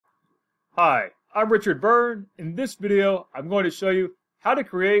Hi, I'm Richard Byrne. In this video, I'm going to show you how to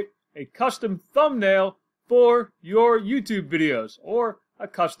create a custom thumbnail for your YouTube videos or a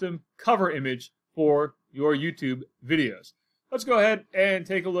custom cover image for your YouTube videos. Let's go ahead and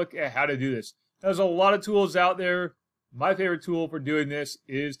take a look at how to do this. There's a lot of tools out there. My favorite tool for doing this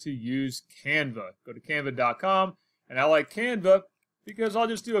is to use Canva. Go to canva.com, and I like Canva because I'll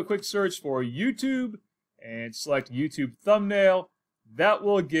just do a quick search for YouTube and select YouTube thumbnail. That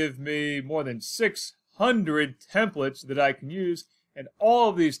will give me more than 600 templates that I can use, and all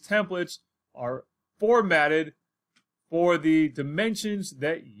of these templates are formatted for the dimensions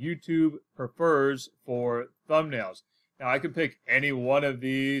that YouTube prefers for thumbnails. Now I can pick any one of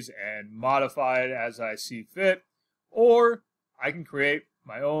these and modify it as I see fit, or I can create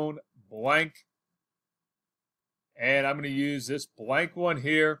my own blank, and I'm going to use this blank one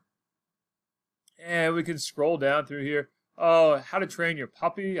here, and we can scroll down through here. Oh, how to train your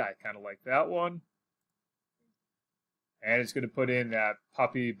puppy. I kind of like that one. And it's going to put in that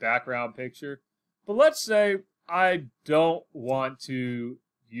puppy background picture. But let's say I don't want to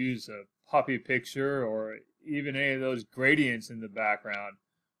use a puppy picture or even any of those gradients in the background.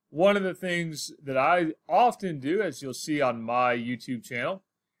 One of the things that I often do, as you'll see on my YouTube channel,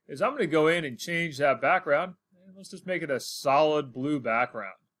 is I'm going to go in and change that background. And let's just make it a solid blue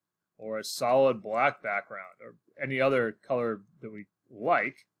background, or a solid black background, or any other color that we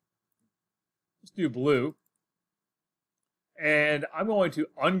like. Let's do blue. And I'm going to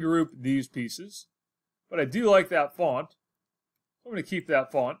ungroup these pieces, but I do like that font. So I'm going to keep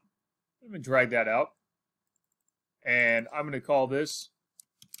that font. I'm going to drag that out. And I'm going to call this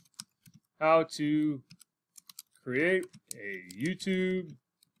How to Create a YouTube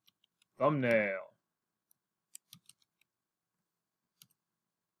Thumbnail.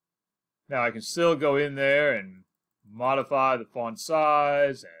 Now I can still go in there and modify the font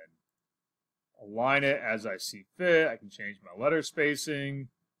size and align it as I see fit. I can change my letter spacing.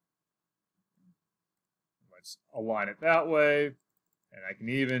 Let's align it that way. And I can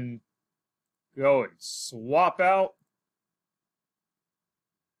even go and swap out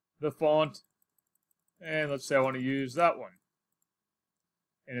the font. And let's say I want to use that one.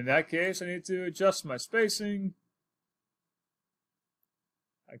 And in that case, I need to adjust my spacing.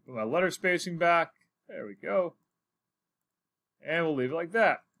 I can put my letter spacing back. There we go. And we'll leave it like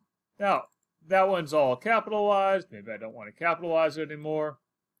that. Now, that one's all capitalized. Maybe I don't want to capitalize it anymore.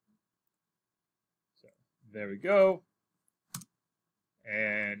 So, there we go.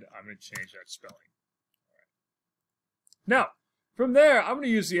 And I'm going to change that spelling. All right. Now, from there, I'm going to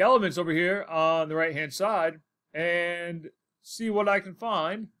use the elements over here on the right-hand side and see what I can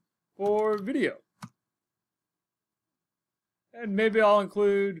find for video. And maybe I'll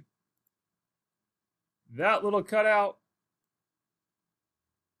include that little cutout.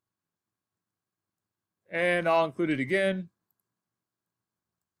 And I'll include it again.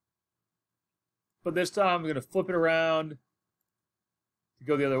 But this time I'm going to flip it around to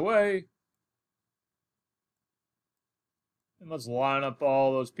go the other way. And let's line up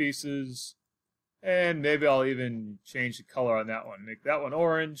all those pieces. And maybe I'll even change the color on that one. Make that one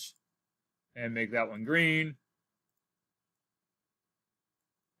orange. And make that one green.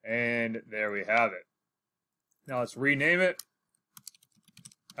 And there we have it. Now let's rename it.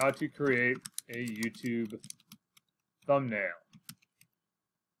 How to Create a YouTube Thumbnail.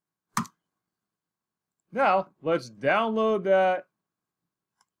 Now let's download that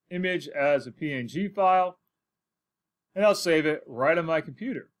image as a PNG file, and I'll save it right on my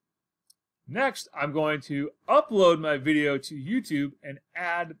computer. Next, I'm going to upload my video to YouTube and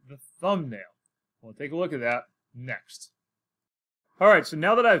add the thumbnail. We'll take a look at that next. Alright, so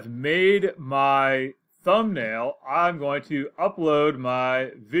now that I've made my thumbnail, I'm going to upload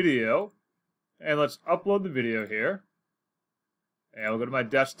my video. And let's upload the video here. And we'll go to my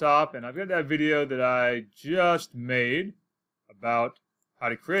desktop, and I've got that video that I just made about how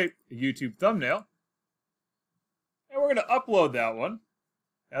to create a YouTube thumbnail. And we're going to upload that one.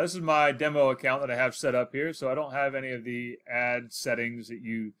 Now this is my demo account that I have set up here, so I don't have any of the ad settings that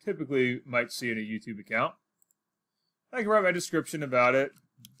you typically might see in a YouTube account. I can write my description about it,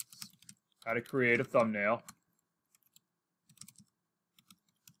 how to create a thumbnail.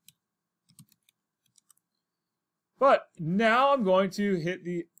 But now I'm going to hit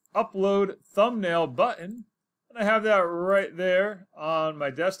the upload thumbnail button, and I have that right there on my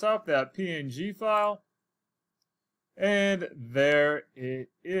desktop, that PNG file. And there it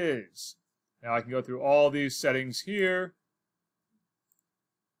is. Now I can go through all these settings here,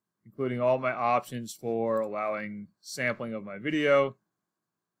 including all my options for allowing sampling of my video.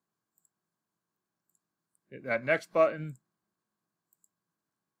 Hit that next button.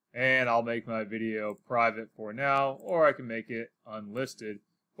 and I'll make my video private for now, or I can make it unlisted.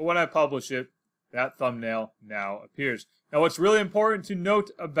 But when I publish it, that thumbnail now appears. Now, what's really important to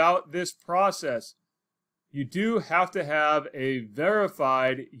note about this process, you do have to have a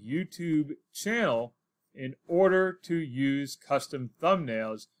verified YouTube channel in order to use custom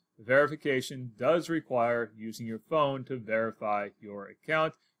thumbnails. Verification does require using your phone to verify your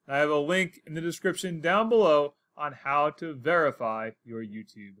account. I have a link in the description down below on how to verify your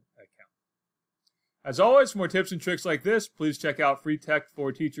YouTube account. As always, for more tips and tricks like this, please check out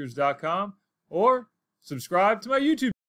freetechforteachers.com or subscribe to my YouTube